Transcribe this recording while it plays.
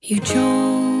You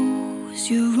chose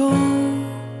your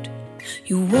road,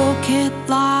 you walk it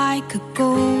like a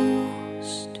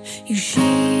ghost. You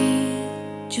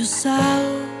shield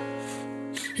yourself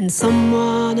in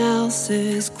someone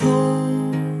else's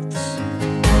clothes.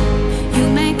 You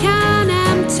make an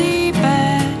empty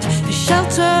bed, a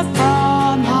shelter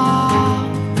from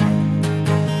harm,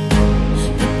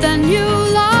 but then you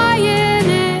lie in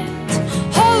it,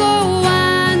 hollow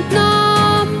and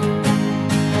numb.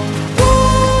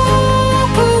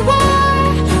 Walk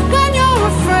away when you're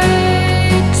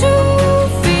afraid to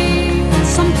feel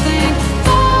something.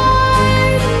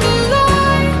 Find the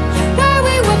light where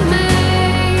we were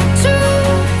made to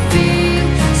feel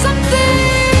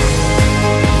something.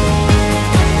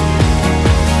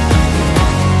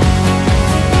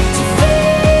 To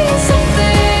feel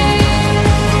something.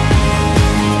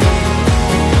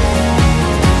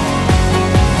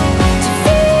 To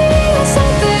feel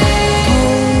something.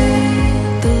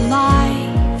 Hold the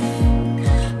life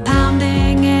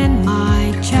pounding in my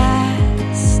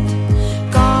chest.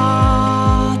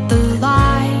 Guard the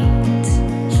light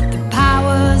that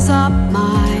powers up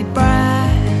my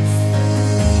breath.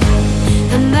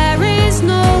 And there is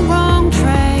no wrong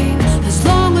train as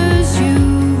long as you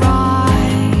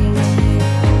ride.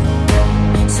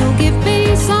 So give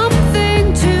me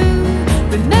something to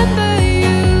remember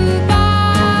you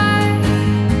by.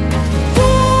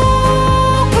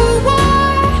 Walk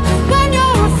away when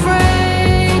you're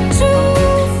afraid to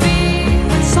feel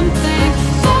something.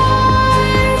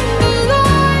 Find the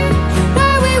light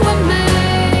where we were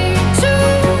made to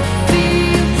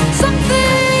feel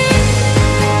something.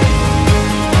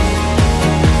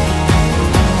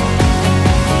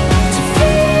 To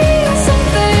feel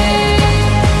something.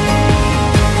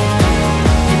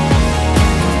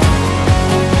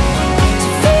 To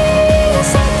feel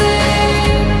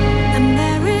something. And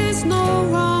there is no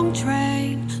wrong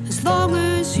train as long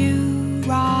as you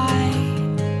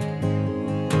ride.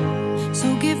 So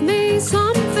give me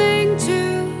something to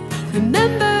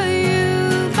remember